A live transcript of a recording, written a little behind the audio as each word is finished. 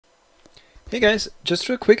Hey guys, just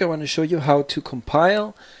real quick I want to show you how to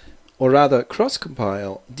compile, or rather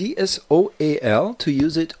cross-compile, DSOAL to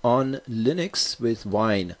use it on Linux with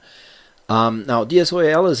Wine. Now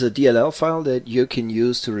DSOAL is a DLL file that you can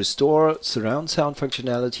use to restore surround sound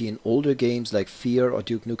functionality in older games like F.E.A.R or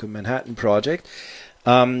Duke Nukem Manhattan Project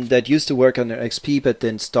that used to work under XP but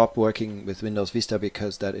then stopped working with Windows Vista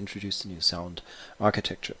because that introduced a new sound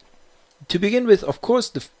architecture. To begin with, of course,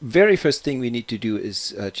 the very first thing we need to do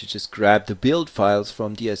is to just grab the build files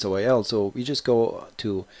from DSOAL. So we just go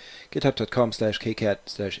to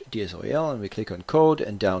github.com/kcat/DSOAL and we click on code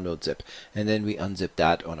and download zip. And then we unzip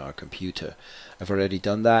that on our computer. I've already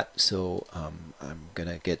done that, so I'm going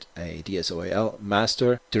to get a DSOAL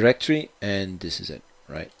master directory, and this is it,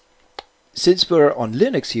 right? Since we're on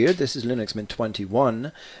Linux here, this is Linux Mint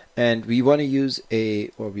 21, and we want to use we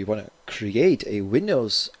want to create a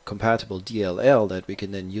Windows compatible DLL that we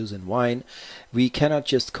can then use in Wine. We cannot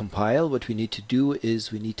just compile. What we need to do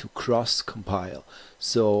is we need to cross compile.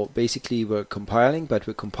 So basically we're compiling, but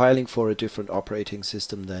we're compiling for a different operating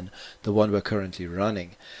system than the one we're currently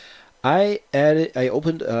running. I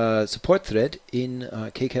opened a support thread in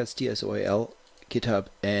kcat's DSOAL GitHub,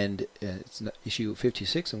 and it's issue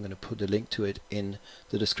 56. I'm going to put a link to it in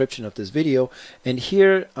the description of this video. And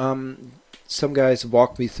here some guys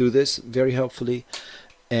walked me through this very helpfully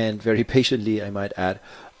and very patiently, I might add,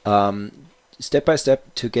 step by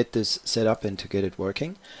step to get this set up and to get it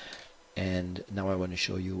working. And now I want to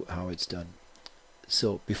show you how it's done.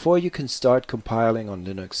 So before you can start compiling on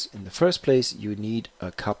Linux in the first place, you need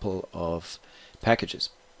a couple of packages.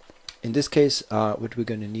 In this case, what we're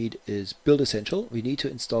going to need is Build Essential. We need to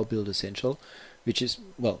install Build Essential, which is,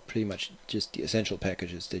 well, pretty much just the essential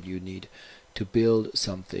packages that you need to build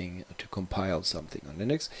something, to compile something on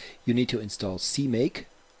Linux. You need to install cmake.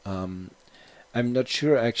 I'm not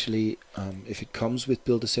sure actually if it comes with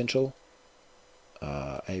Build Essential.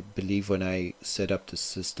 I believe when I set up the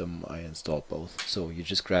system I installed both. So you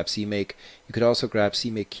just grab cmake. You could also grab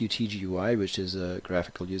cmake qtGUI, which is a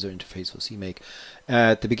graphical user interface for cmake.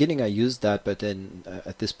 At the beginning I used that, but then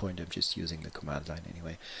at this point I'm just using the command line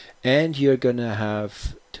anyway. And you're gonna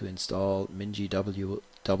have to install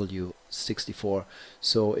mingw64.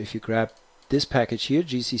 So if you grab this package here,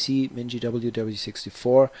 gcc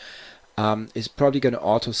mingw64, it's probably gonna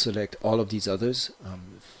auto select all of these others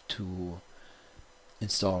to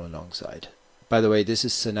install alongside. By the way, this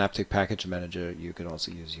is Synaptic Package Manager. You can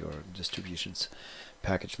also use your distributions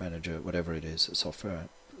package manager, whatever it is, software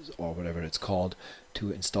or whatever it's called,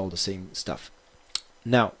 to install the same stuff.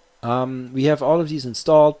 Now we have all of these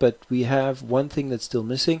installed, but we have one thing that's still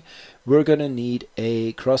missing. We're gonna need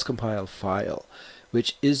a cross-compile file,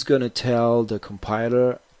 which is gonna tell the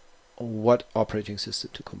compiler what operating system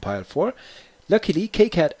to compile for. Luckily,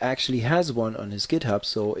 kcat actually has one on his GitHub,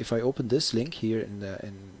 so if I open this link here in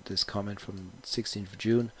this comment from 16th of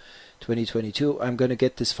June 2022, I'm going to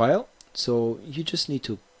get this file. So you just need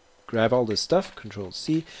to grab all this stuff,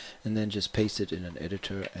 Control-C, and then just paste it in an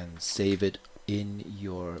editor and save it in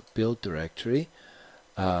your build directory,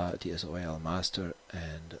 DSOAL master,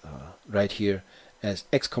 and right here as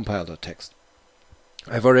XCompile.txt.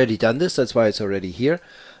 I've already done this, that's why it's already here,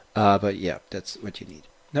 but yeah, that's what you need.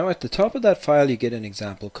 Now at the top of that file you get an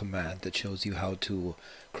example command that shows you how to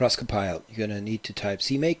cross-compile. You're going to need to type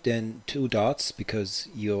cmake, then 2 dots, because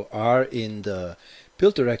you are in the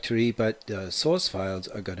build directory, but the source files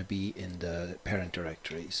are going to be in the parent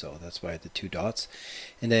directory, so that's why the 2 dots.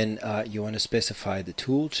 And then you want to specify the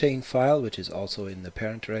tool chain file, which is also in the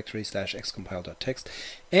parent directory /xcompile.txt,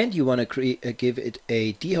 and you want to give it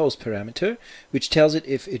a dhost parameter, which tells it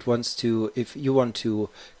if you want to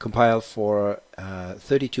compile for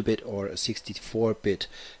 32-bit or a 64-bit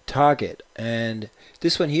target. And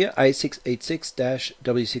this one here,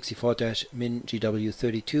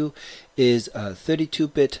 i686-w64-min-gw32, is a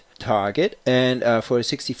 32-bit target, and for a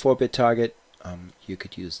 64-bit target you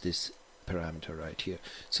could use this parameter right here.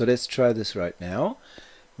 So let's try this right now.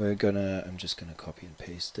 I'm just gonna copy and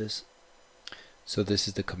paste this. So this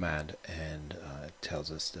is the command, and it tells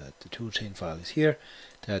us that the toolchain file is here,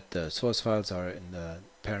 that the source files are in the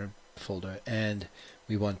parent folder, and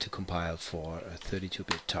we want to compile for a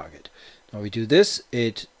 32-bit target. Now we do this,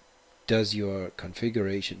 it does your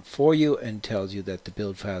configuration for you and tells you that the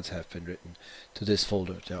build files have been written to this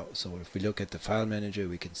folder. So if we look at the file manager,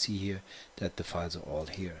 we can see here that the files are all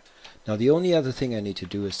here. Now the only other thing I need to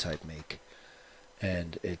do is type make,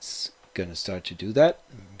 and it's gonna start to do that.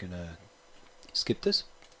 I'm gonna skip this,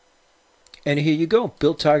 and here you go,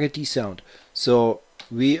 build target dsound. So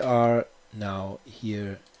we are now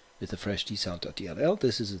here with a fresh dsound.dll.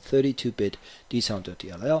 This is a 32-bit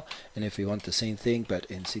dsound.dll, and if we want the same thing but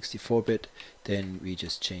in 64-bit, then we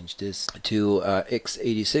just change this to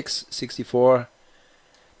x86 64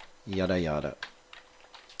 yada yada.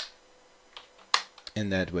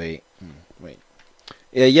 In that way,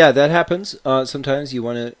 yeah, that happens. Sometimes you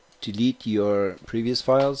want to delete your previous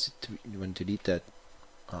files. You want to delete that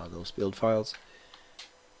those build files,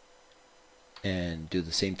 and do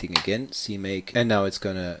the same thing again, cmake, and now it's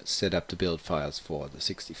gonna set up the build files for the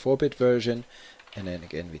 64-bit version, and then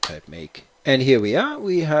again we type make, and here we are.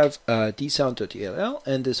 We have dsound.dll,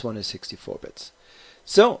 and this one is 64 bits.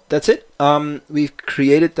 So that's it. We've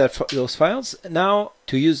created those files. Now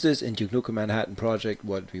to use this in Duke Nukem Manhattan project,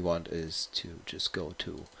 what we want is to just go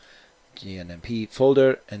to gnmp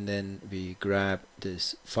folder, and then we grab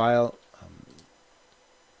this file.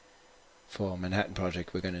 For Manhattan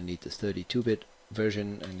project, we're going to need this 32-bit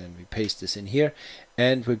version, and then we paste this in here,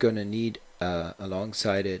 and we're going to need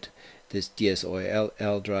alongside it this DSOAL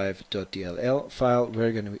ldrive.dll file. Where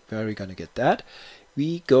are we going to get that?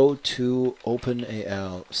 We go to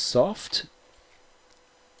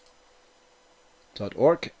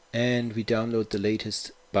openalsoft.org, and we download the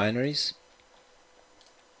latest binaries.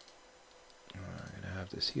 I'm going to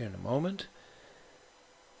have this here in a moment.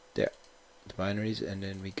 There, the binaries, and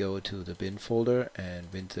then we go to the bin folder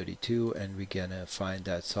and win32, and we're gonna find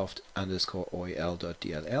that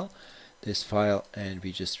soft_oal.dll, this file, and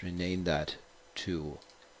we just rename that to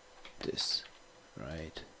this,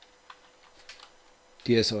 right?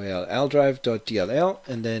 DSOAL ldrive.dll,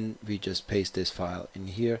 and then we just paste this file in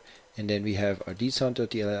here, and then we have our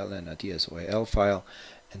dsound.dll and our DSOAL file,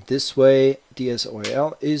 and this way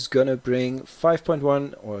DSOAL is gonna bring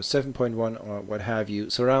 5.1 or 7.1 or what have you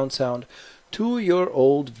surround sound to your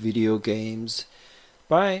old video games.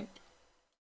 Bye.